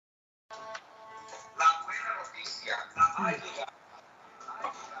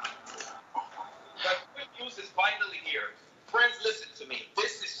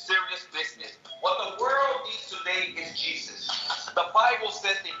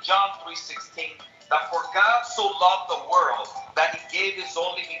John 3:16, that for God so loved the world that he gave his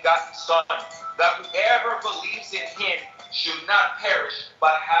only begotten Son, that whoever believes in him should not perish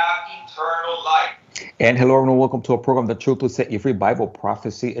but have eternal life. And hello, everyone. Welcome to our program, The Truth Will Set You Free Bible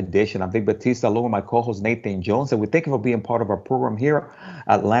Prophecy Edition. I'm Vic Batista, along with my co-host Nathan Jones, and we thank you for being part of our program here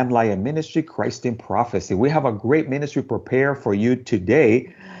at Lamb Lion Ministry, Christ in Prophecy. We have a great ministry prepared for you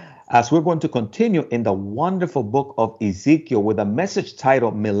today, as we're going to continue in the wonderful book of Ezekiel with a message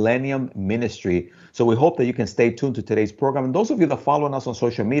titled Millennium Ministry. So we hope that you can stay tuned to today's program. And those of you that are following us on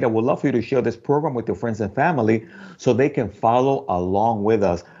social media, we'd love for you to share this program with your friends and family so they can follow along with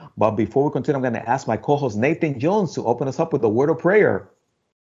us. But before we continue, I'm going to ask my co-host Nathan Jones to open us up with a word of prayer.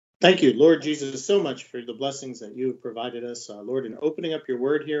 Thank you, Lord Jesus, so much for the blessings that you have provided us, Lord, in opening up your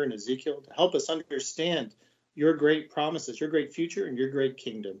word here in Ezekiel to help us understand your great promises, your great future, and your great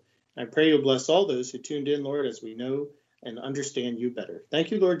kingdom. I pray you'll bless all those who tuned in, Lord, as we know and understand you better.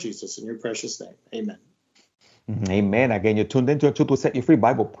 Thank you, Lord Jesus, in your precious name. Amen. Amen. Again, you're tuned into a Truth Will Set You Free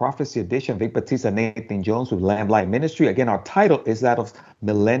Bible Prophecy Edition. Vic Batista, Nathan Jones with Lamb Lion Ministry. Again, our title is that of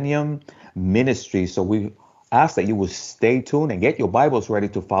Millennium Ministry. So we ask that you will stay tuned and get your Bibles ready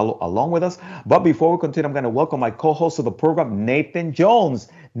to follow along with us. But before we continue, I'm going to welcome my co-host of the program, Nathan Jones.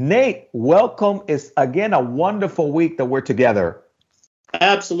 Nate, welcome. It's again a wonderful week that we're together.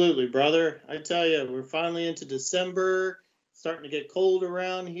 Absolutely, brother. I tell you, we're finally into December, starting to get cold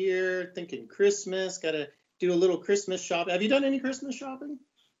around here, thinking Christmas, got to do a little Christmas shopping. Have you done any Christmas shopping?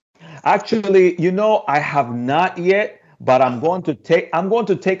 Actually, I have not yet, but I'm going to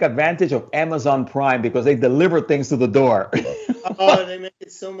take advantage of Amazon Prime because they deliver things to the door. Oh, they make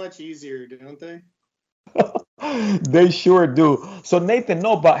it so much easier, don't they? They sure do. So Nathan,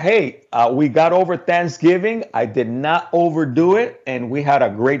 no, but hey, we got over Thanksgiving. I did not overdo it, and we had a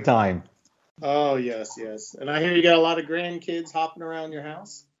great time. Oh, yes, yes. And I hear you got a lot of grandkids hopping around your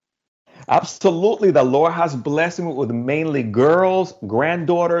house. Absolutely. The Lord has blessed me with mainly girls,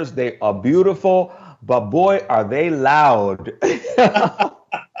 granddaughters. They are beautiful, but boy, are they loud.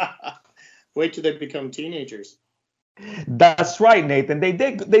 Wait till they become teenagers. That's right, Nathan. They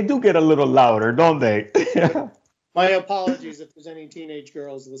do get a little louder, don't they? My apologies if there's any teenage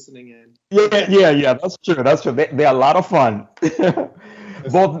girls listening in. Yeah. That's true. They're a lot of fun.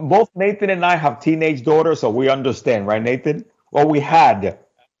 Both Nathan and I have teenage daughters, so we understand, right, Nathan? Well, we had.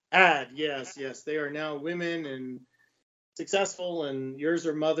 Yes. They are now women and successful, and yours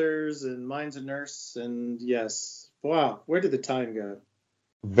are mothers, and mine's a nurse, and yes. Wow, where did the time go?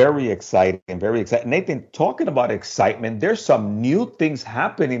 Very exciting. Nathan, talking about excitement, there's some new things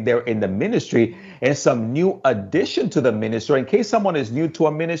happening there in the ministry and some new addition to the ministry. In case someone is new to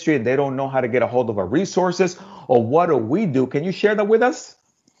a ministry and they don't know how to get a hold of our resources or what do we do, can you share that with us?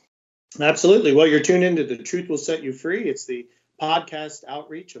 Absolutely. Well, you're tuned into The Truth Will Set You Free. It's the podcast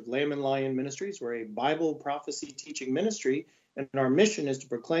outreach of Lamb and Lion Ministries. We're a Bible prophecy teaching ministry, and our mission is to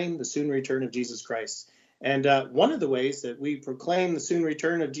proclaim the soon return of Jesus Christ. And one of the ways that we proclaim the soon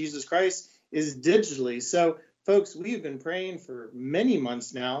return of Jesus Christ is digitally. So, folks, we've been praying for many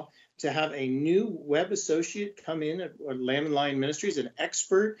months now to have a new web associate come in at Lamb and Lion Ministries, an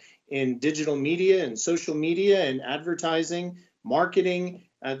expert in digital media and social media and advertising, marketing.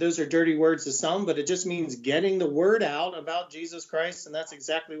 Those are dirty words to some, but it just means getting the word out about Jesus Christ, and that's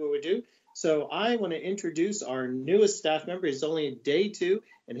exactly what we do. So I want to introduce our newest staff member. He's only day 2,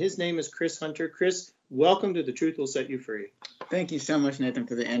 and his name is Chris Hunter. Chris, welcome to The Truth Will Set You Free. Thank you so much, Nathan,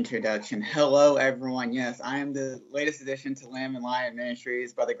 for the introduction. Hello, everyone. Yes, I am the latest addition to Lamb and Lion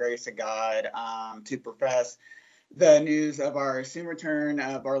Ministries by the grace of God to profess the news of our soon return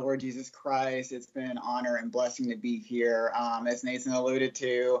of our Lord Jesus Christ. It's been an honor and blessing to be here. As Nathan alluded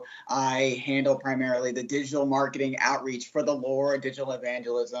to, I handle primarily the digital marketing outreach for the Lord, digital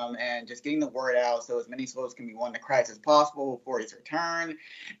evangelism, and just getting the word out so as many souls can be won to Christ as possible before his return,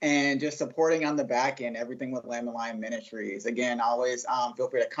 and just supporting on the back end everything with Lamb and Lion Ministries. Again, always feel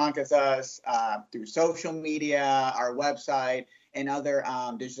free to contact us through social media, our website, and other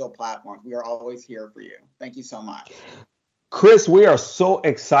digital platforms. We are always here for you. Thank you so much. Chris, we are so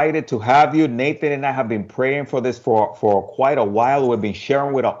excited to have you. Nathan and I have been praying for this for quite a while. We've been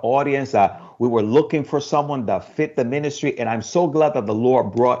sharing with our audience that we were looking for someone that fit the ministry, and I'm so glad that the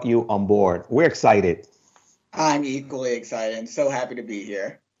Lord brought you on board. We're excited. I'm equally excited and so happy to be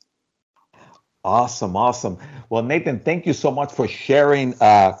here. Awesome. Well, Nathan, thank you so much for sharing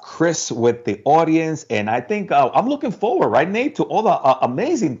Chris with the audience. And I think I'm looking forward, right, Nate, to all the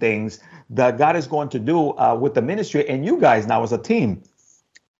amazing things that God is going to do with the ministry and you guys now as a team.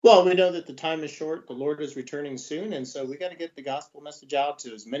 Well, we know that the time is short. The Lord is returning soon. And so we got to get the gospel message out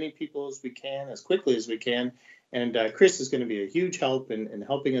to as many people as we can, as quickly as we can. And Chris is going to be a huge help in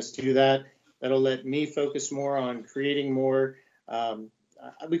helping us do that. That'll let me focus more on creating more,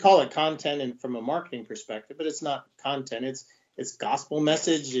 we call it content and from a marketing perspective, but it's not content. It's gospel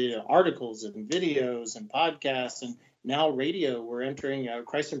message, articles and videos and podcasts, and now radio. We're entering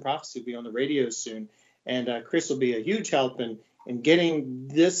Christ in Prophecy will be on the radio soon. And Chris will be a huge help in getting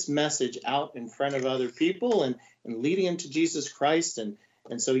this message out in front of other people and leading them to Jesus Christ. And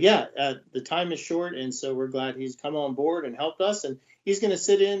so, the time is short. And so we're glad he's come on board and helped us. And he's going to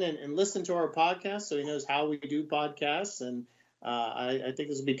sit in and listen to our podcast, so he knows how we do podcasts. And I think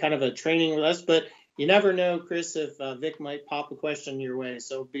this will be kind of a training with us. But you never know, Chris, if Vic might pop a question your way.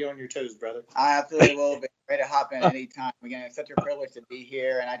 So be on your toes, brother. I absolutely will be ready to hop in anytime. Again, it's such a privilege to be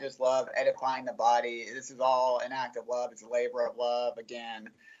here, and I just love edifying the body. This is all an act of love. It's a labor of love. Again,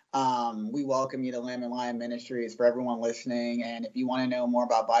 we welcome you to Lamb and Lion Ministries for everyone listening. And if you want to know more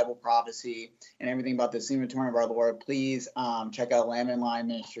about Bible prophecy and everything about the soon return of our Lord, please check out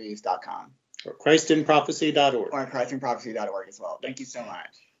lambandlionministries.com. Or christinprophecy.org. Or christinprophecy.org as well. Thank you so much.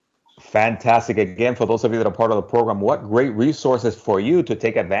 Fantastic. Again, for those of you that are part of the program, what great resources for you to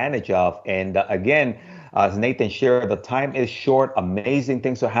take advantage of. And again, as Nathan shared, the time is short. Amazing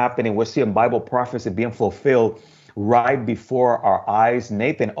things are happening. We're seeing Bible prophecy being fulfilled right before our eyes.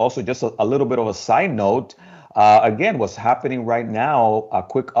 Nathan, also just a little bit of a side note. Again, what's happening right now, a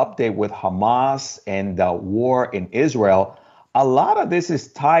quick update with Hamas and the war in Israel. A lot of this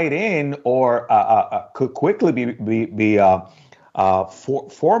is tied in or could quickly be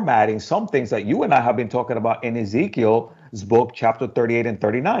formatting some things that you and I have been talking about in Ezekiel's book, chapter 38 and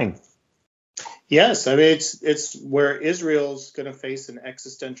 39. Yes, I mean, it's where Israel's going to face an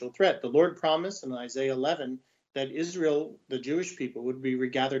existential threat. The Lord promised in Isaiah 11 that Israel, the Jewish people, would be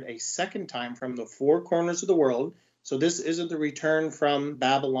regathered a second time from the four corners of the world. So this isn't the return from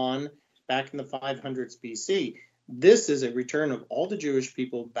Babylon back in the 500s BC. This is a return of all the Jewish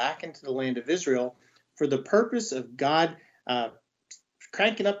people back into the land of Israel for the purpose of God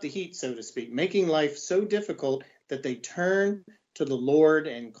cranking up the heat, so to speak, making life so difficult that they turn to the Lord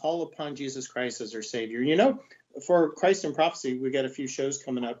and call upon Jesus Christ as their Savior. You know, for Christ in Prophecy, we got a few shows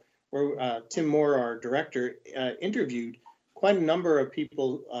coming up where Tim Moore, our director, interviewed quite a number of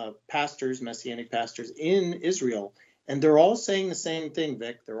people, pastors, Messianic pastors in Israel, and they're all saying the same thing,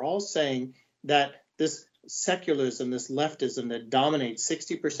 Vic. They're all saying that this secularism, this leftism that dominates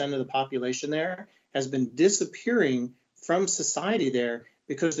 60% of the population there has been disappearing from society there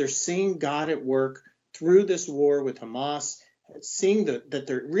because they're seeing God at work through this war with Hamas, seeing that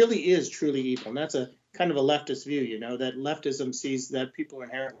there really is truly evil. And that's a kind of a leftist view, you know, that leftism sees that people are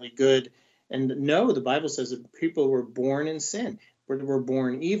inherently good. And no, the Bible says that people were born in sin, were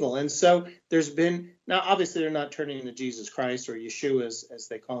born evil. And so there's been, now obviously they're not turning to Jesus Christ or Yeshua as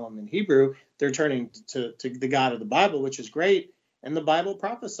they call him in Hebrew. They're turning to the God of the Bible, which is great. And the Bible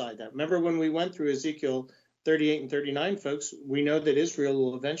prophesied that. Remember when we went through Ezekiel 38 and 39, folks, we know that Israel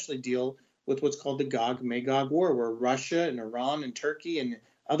will eventually deal with what's called the Gog-Magog war, where Russia and Iran and Turkey and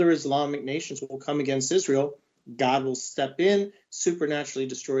other Islamic nations will come against Israel. God will step in, supernaturally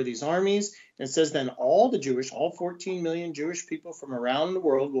destroy these armies. And it says then all 14 million Jewish people from around the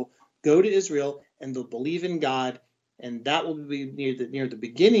world will go to Israel and they'll believe in God. And that will be near the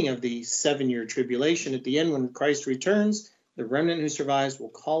beginning of the 7-year tribulation. At the end, when Christ returns, the remnant who survives will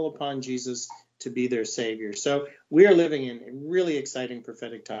call upon Jesus to be their Savior. So we are living in really exciting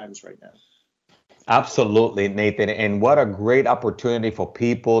prophetic times right now. Absolutely, Nathan. And what a great opportunity for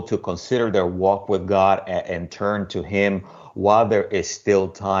people to consider their walk with God and turn to him while there is still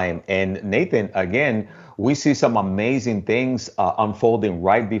time. And Nathan, again, we see some amazing things unfolding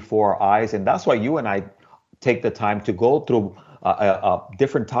right before our eyes. And that's why you and I take the time to go through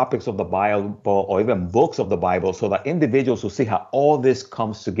different topics of the Bible or even books of the Bible so that individuals will see how all this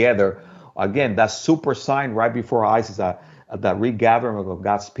comes together. Again, that super sign right before our eyes is that regathering of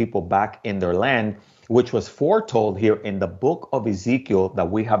God's people back in their land, which was foretold here in the book of Ezekiel that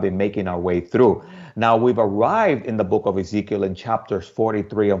we have been making our way through. Now, we've arrived in the book of Ezekiel in chapters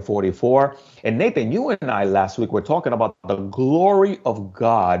 43 and 44. And Nathan, you and I last week were talking about the glory of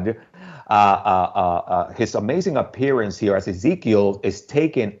God, his amazing appearance here as Ezekiel is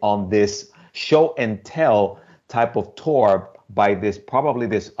taken on this show and tell type of tour by this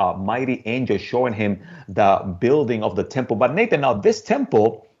mighty angel showing him the building of the temple. But Nathan, now this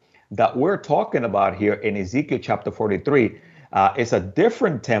temple that we're talking about here in Ezekiel chapter 43 is a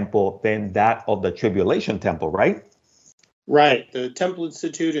different temple than that of the tribulation temple, right? Right. The Temple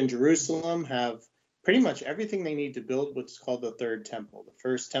Institute in Jerusalem have pretty much everything they need to build what's called the third temple. The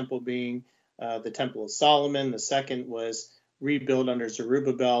first temple being the Temple of Solomon. The second was rebuilt under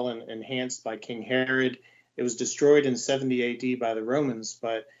Zerubbabel and enhanced by King Herod. It was destroyed in 70 AD by the Romans,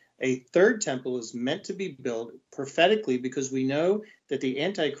 but a third temple is meant to be built prophetically because we know that the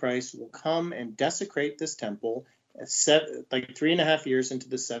Antichrist will come and desecrate this temple like 3.5 years into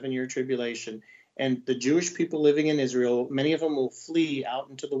the 7-year tribulation. And the Jewish people living in Israel, many of them will flee out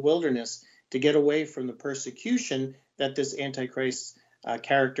into the wilderness to get away from the persecution that this Antichrist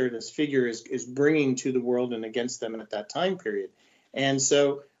character, this figure is bringing to the world and against them at that time period. And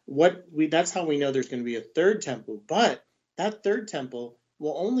so that's how we know there's going to be a third temple. But that third temple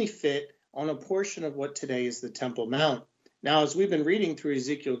will only fit on a portion of what today is the Temple Mount. Now, as we've been reading through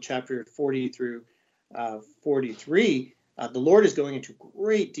Ezekiel chapter 40 through 43, the Lord is going into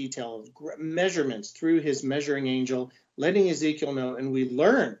great detail of measurements through his measuring angel, letting Ezekiel know, and we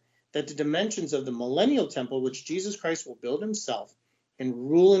learn that the dimensions of the Millennial Temple, which Jesus Christ will build himself and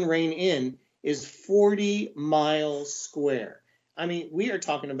rule and reign in, is 40 miles square. I mean, we are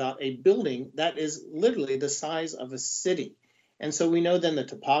talking about a building that is literally the size of a city. And so we know then the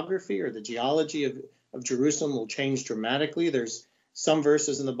topography or the geology of Jerusalem will change dramatically. There's some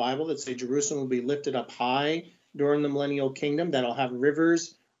verses in the Bible that say Jerusalem will be lifted up high during the millennial kingdom, that'll have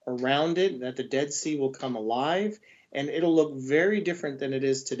rivers around it, that the Dead Sea will come alive, and it'll look very different than it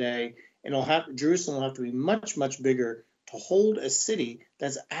is today. And Jerusalem will have to be much, much bigger to hold a city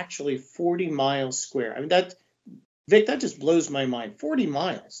that's actually 40 miles square. I mean, Vic, that just blows my mind. 40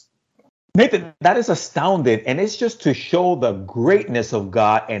 miles. Nathan, that is astounding. And it's just to show the greatness of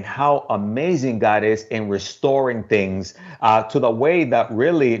God and how amazing God is in restoring things to the way that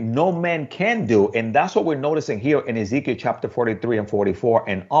really no man can do. And that's what we're noticing here in Ezekiel chapter 43 and 44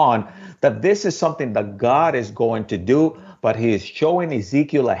 and on, that this is something that God is going to do. But he is showing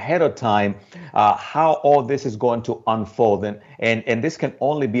Ezekiel ahead of time how all this is going to unfold. And this can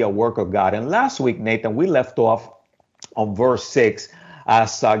only be a work of God. And last week, Nathan, we left off on verse 6.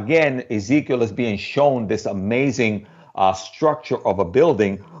 As again, Ezekiel is being shown this amazing structure of a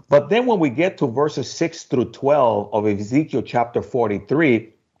building. But then when we get to verses 6 through 12 of Ezekiel chapter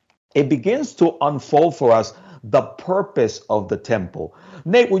 43, it begins to unfold for us the purpose of the temple.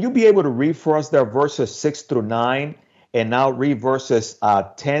 Nate, will you be able to read for us there verses 6 through 9 and now read verses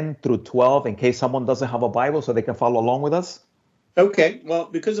 10 through 12 in case someone doesn't have a Bible so they can follow along with us? Okay, well,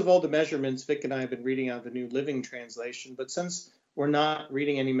 because of all the measurements, Vic and I have been reading out the New Living Translation, but since we're not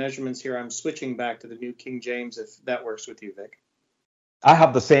reading any measurements here, I'm switching back to the New King James, if that works with you, Vic. I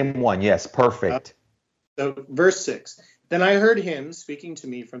have the same one. Yes, perfect. So verse 6, then I heard him speaking to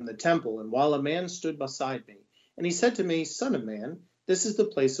me from the temple, and while a man stood beside me, and he said to me, Son of man, this is the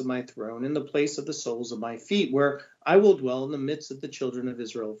place of my throne and the place of the soles of my feet, where I will dwell in the midst of the children of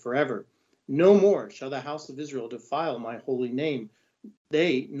Israel forever. No more shall the house of Israel defile my holy name,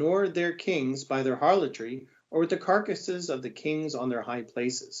 they nor their kings by their harlotry, or with the carcasses of the kings on their high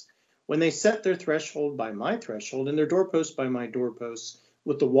places. When they set their threshold by my threshold, and their doorposts by my doorposts,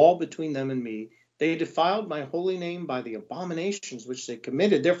 with the wall between them and me, they defiled my holy name by the abominations which they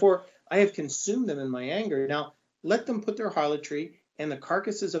committed. Therefore I have consumed them in my anger. Now let them put their harlotry and the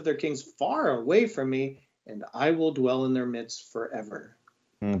carcasses of their kings far away from me, and I will dwell in their midst forever.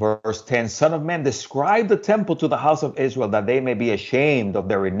 Verse 10, Son of man, describe the temple to the house of Israel, that they may be ashamed of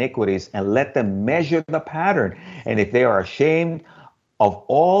their iniquities, and let them measure the pattern. And if they are ashamed of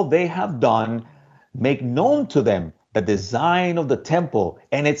all they have done, make known to them the design of the temple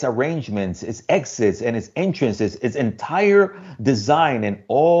and its arrangements, its exits and its entrances, its entire design and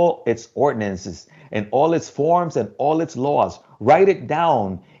all its ordinances and all its forms and all its laws. Write it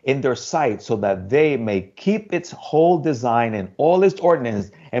down in their sight so that they may keep its whole design and all its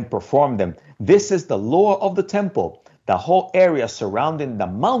ordinances and perform them. This is the law of the temple. The whole area surrounding the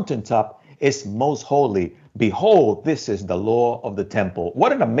mountaintop is most holy. Behold, this is the law of the temple.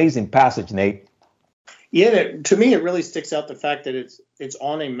 What an amazing passage, Nate. Yeah, to me, it really sticks out the fact that it's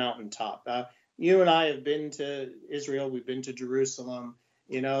on a mountaintop. You and I have been to Israel. We've been to Jerusalem.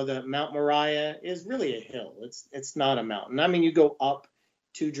 You know, the Mount Moriah is really a hill. It's not a mountain. I mean, you go up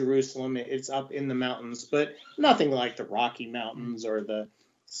to Jerusalem, it's up in the mountains, but nothing like the Rocky Mountains or the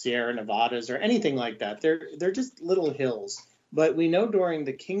Sierra Nevadas or anything like that. They're just little hills. But we know during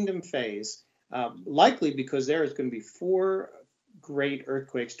the kingdom phase, likely because there is going to be 4 great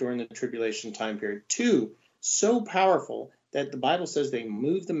earthquakes during the tribulation time period, 2 so powerful that the Bible says they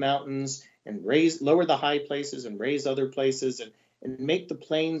move the mountains and lower the high places and raise other places and make the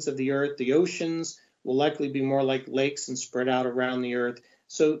plains of the earth. The oceans will likely be more like lakes and spread out around the earth.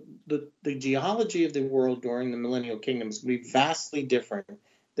 So the geology of the world during the millennial kingdom is going to be vastly different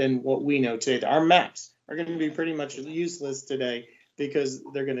than what we know today. Our maps are going to be pretty much useless today because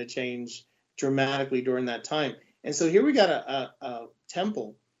they're going to change dramatically during that time. And so here we got a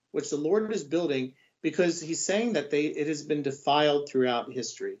temple which the Lord is building because he's saying that it has been defiled throughout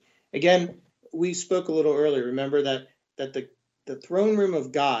history. Again, we spoke a little earlier. Remember that the throne room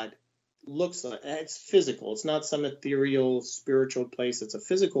of God looks like, it's physical. It's not some ethereal spiritual place. It's a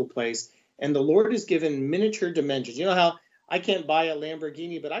physical place. And the Lord has given miniature dimensions. You know how I can't buy a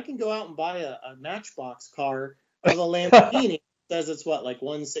Lamborghini, but I can go out and buy a Matchbox car of a Lamborghini. It says it's what, like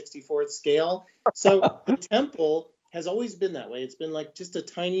 1/64th scale. So the temple has always been that way. It's been like just a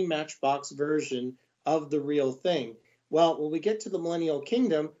tiny Matchbox version of the real thing. Well, when we get to the Millennial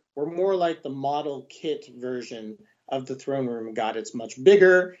Kingdom, we're more like the model kit version of the throne room of God. It's much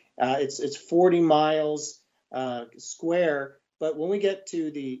bigger. It's 40 miles square. But when we get to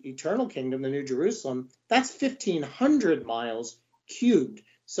the eternal kingdom, the New Jerusalem, that's 1,500 miles cubed.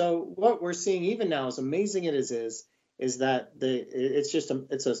 So what we're seeing even now, as amazing it is that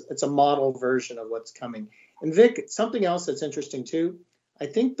it's a model version of what's coming. And Vic, something else that's interesting too, I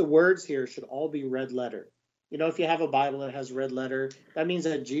think the words here should all be red letter. You know, if you have a Bible that has red letter, that means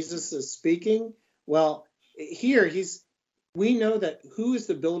that Jesus is speaking. Well, here we know that who is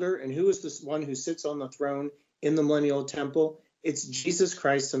the builder and who is this one who sits on the throne in the Millennial Temple. It's Jesus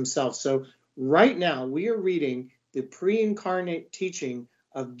Christ himself. So right now we are reading the pre-incarnate teaching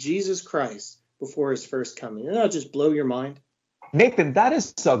of Jesus Christ before his first coming. And that'll just blow your mind. Nathan, that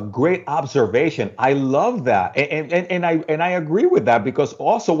is a great observation. I love that. And I agree with that, because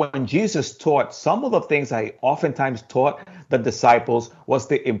also when Jesus taught, some of the things I oftentimes taught the disciples was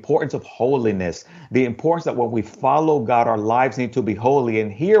the importance of holiness, the importance that when we follow God, our lives need to be holy.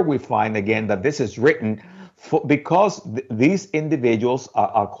 And here we find again that this is written because these individuals,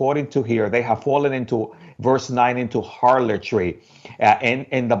 according to here, they have fallen into verse 9 into harlotry.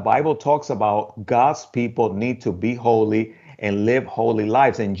 And the Bible talks about God's people need to be holy and live holy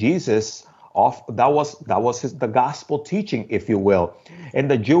lives. And Jesus, that was the gospel teaching, if you will. And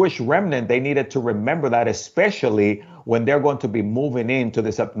the Jewish remnant, they needed to remember that, especially when they're going to be moving into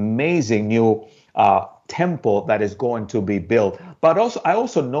this amazing new temple that is going to be built. But I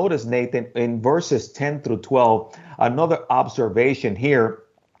also noticed, Nathan, in verses 10 through 12, another observation here,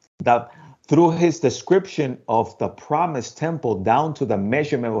 that through his description of the promised temple down to the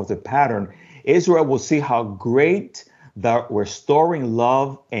measurement of the pattern, Israel will see how great the restoring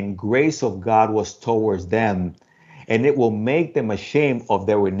love and grace of God was towards them. And it will make them ashamed of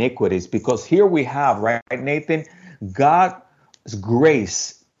their iniquities. Because here we have, right, Nathan, God's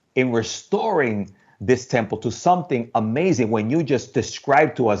grace in restoring this temple to something amazing when you just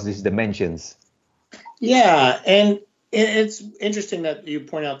described to us these dimensions. Yeah, and it's interesting that you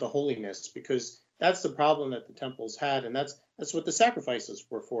point out the holiness, because that's the problem that the temples had, and that's what the sacrifices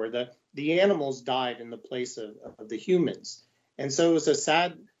were for. The animals died in the place of the humans, and so it was a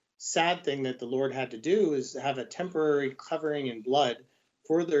sad thing that the Lord had to do, is have a temporary covering in blood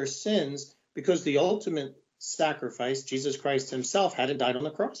for their sins, because the ultimate sacrifice, Jesus Christ himself, hadn't died on the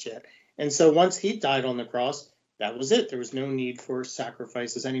cross yet. And so once he died on the cross, that was it. There was no need for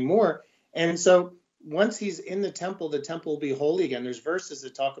sacrifices anymore. And so once he's in the temple will be holy again. There's verses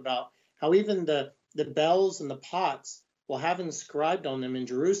that talk about how even the bells and the pots will have inscribed on them in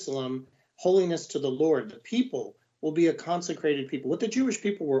Jerusalem, holiness to the Lord. The people will be a consecrated people. What the Jewish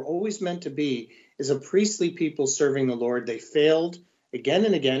people were always meant to be is a priestly people serving the Lord. They failed again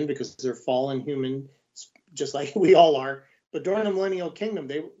and again because they're fallen human, just like we all are. But during the Millennial Kingdom,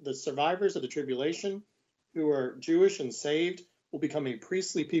 the survivors of the tribulation who are Jewish and saved will become a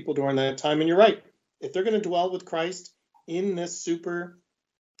priestly people during that time. And you're right. If they're going to dwell with Christ in this super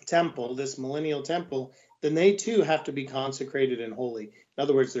temple, this Millennial Temple, then they too have to be consecrated and holy. In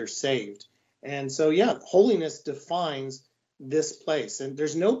other words, they're saved. And so, yeah, holiness defines this place. And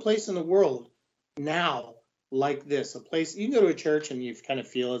there's no place in the world now like this. A place, you can go to a church and you kind of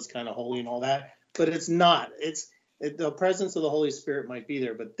feel it's kind of holy and all that, but it's not. The presence of the Holy Spirit might be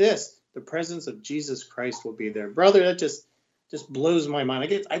there, but the presence of Jesus Christ will be there. Brother, that just blows my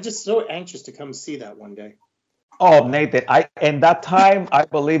mind. I'm just so anxious to come see that one day. Oh, Nathan, and that time, I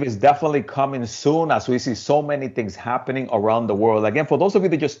believe, is definitely coming soon, as we see so many things happening around the world. Again, for those of you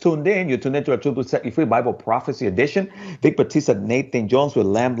that just tuned in, you tuned into a Truth Will Set You Free Bible Prophecy Edition. Vic Batista, Nathan Jones with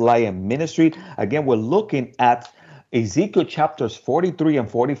Lamb Lion Ministry. Again, we're looking at Ezekiel chapters 43 and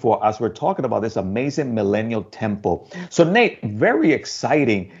 44 as we're talking about this amazing Millennial Temple. So, Nate, very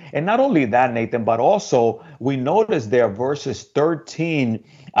exciting. And not only that, Nathan, but also we notice there verses 13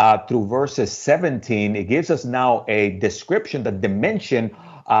 through verses 17, it gives us now a description, the dimension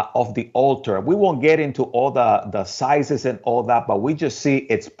of the altar. We won't get into all the sizes and all that, but we just see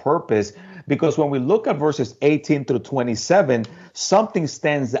its purpose, because when we look at verses 18 through 27, something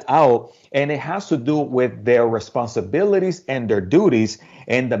stands out, and it has to do with their responsibilities and their duties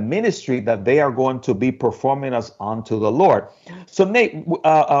and the ministry that they are going to be performing as unto the Lord. So Nate,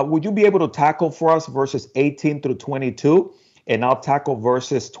 would you be able to tackle for us verses 18 through 22? And I'll tackle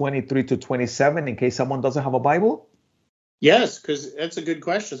verses 23 to 27 in case someone doesn't have a Bible? Yes, because that's a good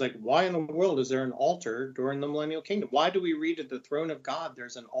question. It's like, why in the world is there an altar during the millennial kingdom? Why do we read at the throne of God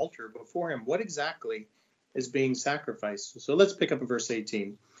there's an altar before him? What exactly is being sacrificed? So let's pick up in verse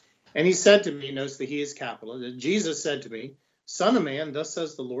 18. And he said to me, notice the he is capital, Jesus said to me, Son of man, thus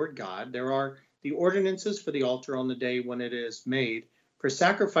says the Lord God, there are the ordinances for the altar on the day when it is made, for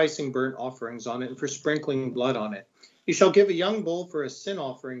sacrificing burnt offerings on it and for sprinkling blood on it. You shall give a young bull for a sin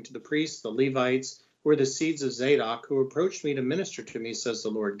offering to the priests, the Levites, who are the seeds of Zadok, who approached me to minister to me, says the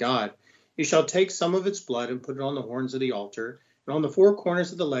Lord God. You shall take some of its blood and put it on the horns of the altar, and on the four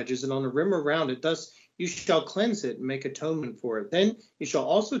corners of the ledges, and on the rim around it. Thus you shall cleanse it and make atonement for it. Then you shall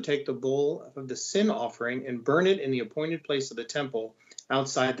also take the bull of the sin offering and burn it in the appointed place of the temple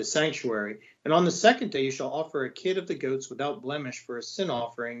outside the sanctuary. And on the second day you shall offer a kid of the goats without blemish for a sin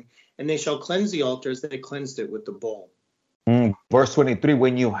offering, and they shall cleanse the altar as they cleansed it with the bull. Verse 23,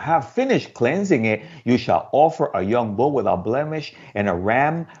 when you have finished cleansing it, you shall offer a young bull without blemish and a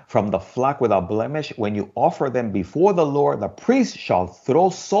ram from the flock without blemish. When you offer them before the Lord, the priest shall throw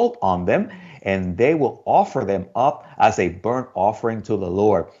salt on them, and they will offer them up as a burnt offering to the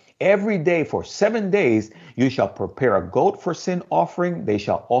Lord. Every day for 7 days you shall prepare a goat for sin offering. They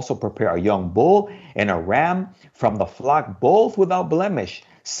shall also prepare a young bull and a ram from the flock, both without blemish.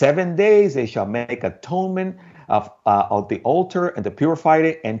 7 days they shall make atonement of the altar and to purify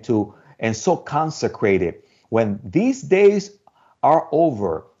it and so consecrate it. When these days are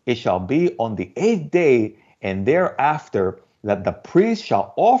over, it shall be on the 8th day and thereafter that the priest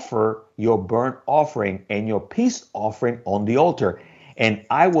shall offer your burnt offering and your peace offering on the altar, and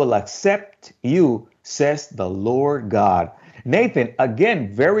I will accept you, says the Lord God. Nathan,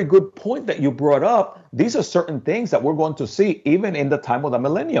 again, very good point that you brought up. These are certain things that we're going to see even in the time of the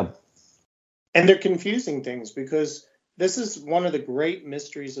millennium. And they're confusing things because this is one of the great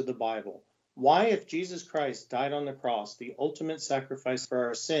mysteries of the Bible. Why, if Jesus Christ died on the cross, the ultimate sacrifice for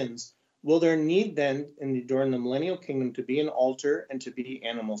our sins, will there need then during the millennial kingdom to be an altar and to be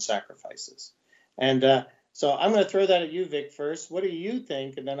animal sacrifices? And so I'm going to throw that at you, Vic, first. What do you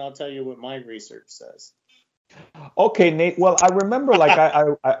think? And then I'll tell you what my research says. Okay, Nate. Well, I remember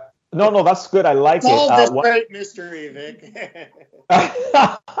no, that's good. I like Solve it. this great mystery, Vic.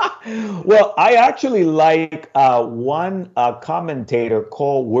 Well, I actually like one commentator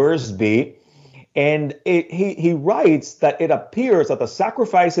called Worsby, and he writes that it appears that the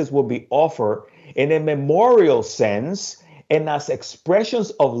sacrifices will be offered in a memorial sense and as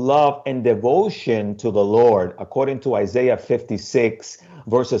expressions of love and devotion to the Lord, according to Isaiah 56,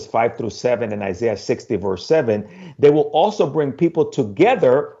 verses 5 through 7, and Isaiah 60, verse 7. They will also bring people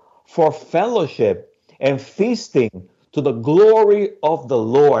together for fellowship and feasting to the glory of the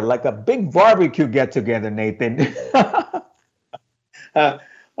Lord, like a big barbecue get together, Nathan. I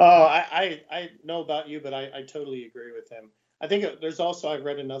know about you, but I totally agree with him. I think there's also, I've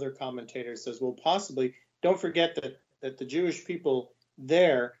read another commentator says, well, possibly don't forget that the Jewish people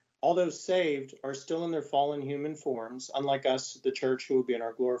there, although saved, are still in their fallen human forms, unlike us, the church, who will be in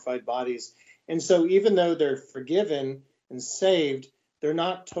our glorified bodies. And so even though they're forgiven and saved, they're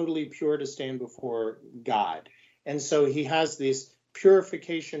not totally pure to stand before God. And so he has this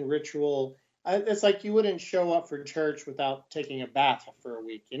purification ritual. It's like you wouldn't show up for church without taking a bath for a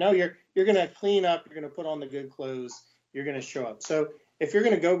week. You know, you're going to clean up, you're going to put on the good clothes, you're going to show up. So if you're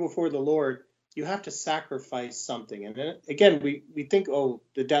going to go before the Lord, you have to sacrifice something. And then, again, we think, oh,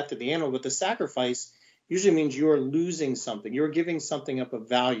 the death of the animal, but the sacrifice usually means you're losing something. You're giving something up of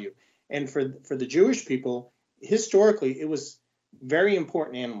value. And for the Jewish people, historically, it was very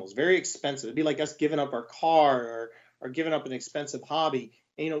important animals, very expensive. It'd be like us giving up our car or giving up an expensive hobby.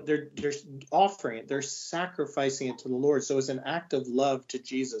 And, you know, they're offering it, they're sacrificing it to the Lord. So it's an act of love to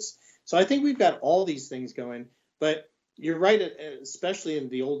Jesus. So I think we've got all these things going. But you're right, especially in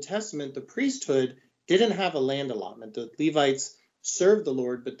the Old Testament, the priesthood didn't have a land allotment. The Levites served the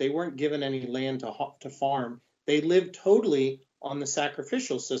Lord, but they weren't given any land to farm. They lived totally on the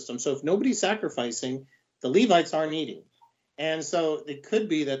sacrificial system. So if nobody's sacrificing, the Levites aren't eating. And so it could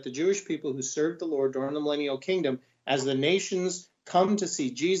be that the Jewish people who served the Lord during the millennial kingdom, as the nations come to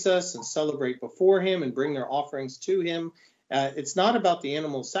see Jesus and celebrate before him and bring their offerings to him, it's not about the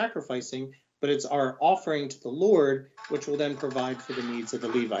animal sacrificing, but it's our offering to the Lord, which will then provide for the needs of the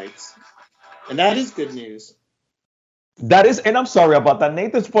Levites. And that is good news. That is, and I'm sorry about that,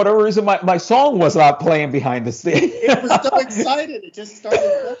 Nathan. For whatever reason, my song was not playing behind the scene. It was so excited. It just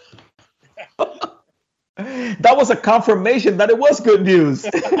started. That was a confirmation that it was good news.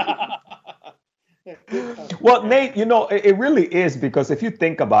 Well, Nate, it really is, because if you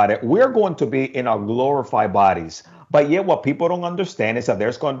think about it, we're going to be in our glorified bodies. But yet, what people don't understand is that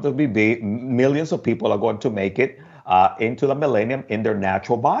there's going to be millions of people are going to make it into the millennium in their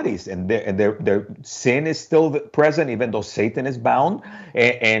natural bodies, and their sin is still present, even though Satan is bound.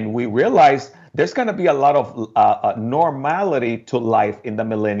 And we realize there's going to be a lot of normality to life in the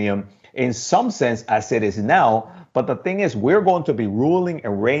millennium, in some sense, as it is now. But the thing is, we're going to be ruling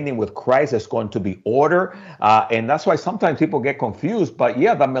and reigning with Christ. There's going to be order. And that's why sometimes people get confused. But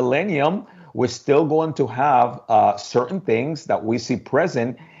yeah, the millennium, we're still going to have certain things that we see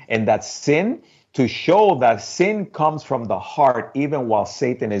present, and that sin, to show that sin comes from the heart, even while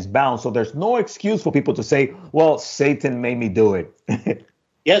Satan is bound. So there's no excuse for people to say, well, Satan made me do it.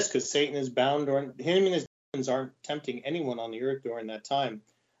 Yes, because Satan is bound, or him and his demons aren't tempting anyone on the earth during that time.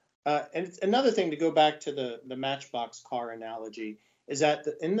 And it's another thing, to go back to the Matchbox car analogy, is that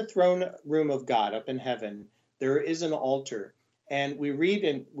in the throne room of God up in heaven, there is an altar. And we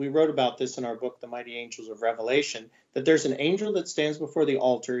wrote about this in our book, The Mighty Angels of Revelation, that there's an angel that stands before the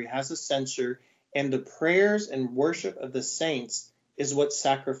altar. He has a censer, and the prayers and worship of the saints is what's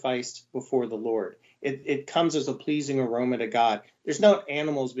sacrificed before the Lord. It comes as a pleasing aroma to God. There's no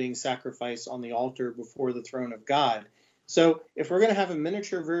animals being sacrificed on the altar before the throne of God. So if we're going to have a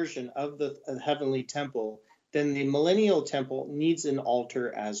miniature version of the heavenly temple, then the Millennial Temple needs an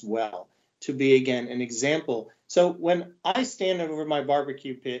altar as well, to be, again, an example. So when I stand over my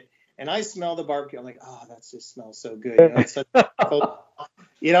barbecue pit and I smell the barbecue, I'm like, oh, that just smells so good. It's such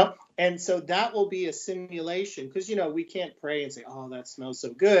and so that will be a simulation, because, we can't pray and say, oh, that smells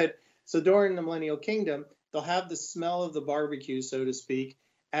so good. So during the Millennial Kingdom, they'll have the smell of the barbecue, so to speak,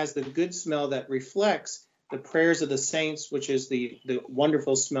 as the good smell that reflects the prayers of the saints, which is the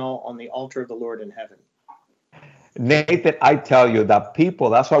wonderful smell on the altar of the Lord in heaven. Nathan, I tell you that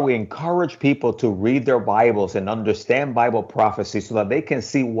that's why we encourage people to read their Bibles and understand Bible prophecy, so that they can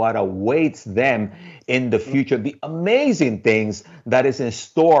see what awaits them in the future, the amazing things that is in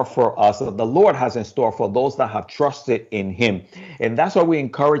store for us, that the Lord has in store for those that have trusted in him. And that's why we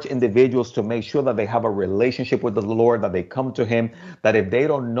encourage individuals to make sure that they have a relationship with the Lord, that they come to him, that if they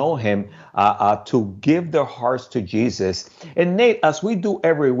don't know him, to give their hearts to Jesus. And Nate, as we do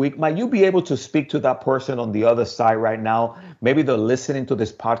every week, might you be able to speak to that person on the other side right now? Maybe they're listening to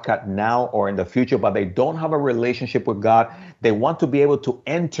this podcast now or in the future, but they don't have a relationship with God. They want to be able to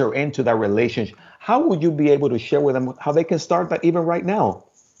enter into that relationship. How would you be able to share with them how they can start that even right now?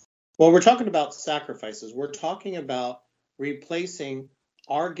 Well, we're talking about sacrifices. We're talking about replacing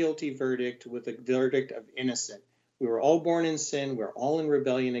our guilty verdict with a verdict of innocent. We were all born in sin. We're all in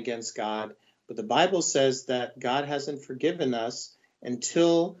rebellion against God. But the Bible says that God hasn't forgiven us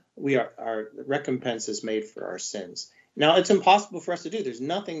until our recompense is made for our sins. Now, it's impossible for us to do. There's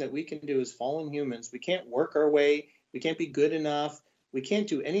nothing that we can do as fallen humans. We can't work our way. We can't be good enough. We can't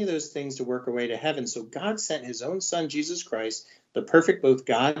do any of those things to work our way to heaven. So God sent his own son, Jesus Christ, the perfect both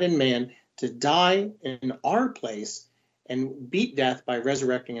God and man, to die in our place and beat death by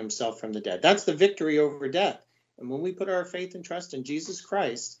resurrecting himself from the dead. That's the victory over death. And when we put our faith and trust in Jesus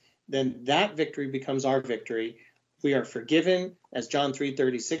Christ, then that victory becomes our victory. We are forgiven. As John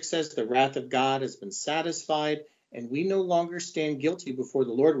 3:36 says, the wrath of God has been satisfied, and we no longer stand guilty before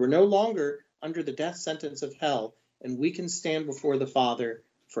the Lord. We're no longer under the death sentence of hell, and we can stand before the Father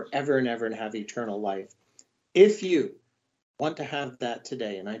forever and ever and have eternal life. If you want to have that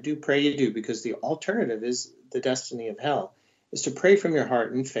today, and I do pray you do, because the alternative is the destiny of hell, is to pray from your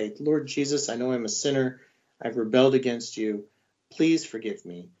heart in faith. Lord Jesus, I know I'm a sinner. I've rebelled against you. Please forgive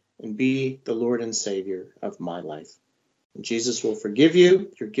me and be the Lord and Savior of my life. And Jesus will forgive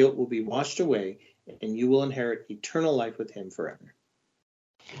you. Your guilt will be washed away, and you will inherit eternal life with him forever.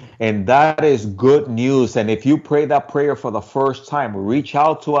 And that is good news. And if you pray that prayer for the first time, reach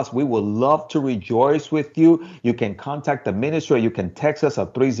out to us. We would love to rejoice with you. You can contact the ministry, or you can text us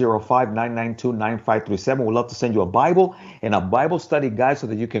at 305-992-9537. We'd love to send you a Bible and a Bible study guide so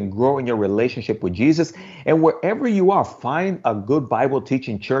that you can grow in your relationship with Jesus. And wherever you are, find a good Bible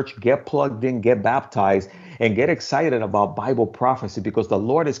teaching church, get plugged in, get baptized, and get excited about Bible prophecy, because the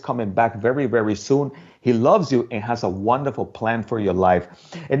Lord is coming back very, very soon. He loves you and has a wonderful plan for your life.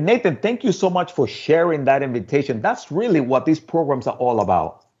 And Nathan, thank you so much for sharing that invitation. That's really what these programs are all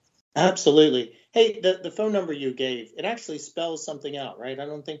about. Absolutely. Hey, the phone number you gave, it actually spells something out, right? I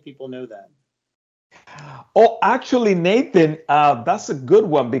don't think people know that. Oh, actually, Nathan, that's a good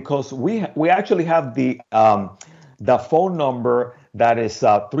one, because we actually have the the phone number that is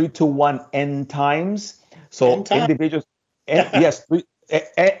 321 N times. So N times. individuals, yes,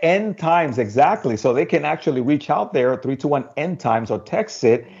 N times, exactly. So they can actually reach out there, 321 N times, or text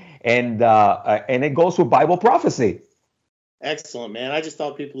it, and it goes with Bible prophecy. Excellent, man. I just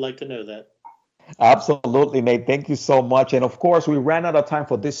thought people like to know that. Absolutely, Nate. Thank you so much. And of course, we ran out of time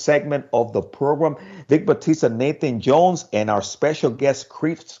for this segment of the program. Vic Batista, Nathan Jones, and our special guest,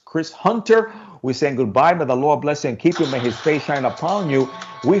 Chris Hunter. We're saying goodbye. May the Lord bless you and keep you. May his face shine upon you.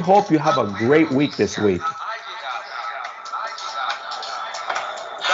 We hope you have a great week this week.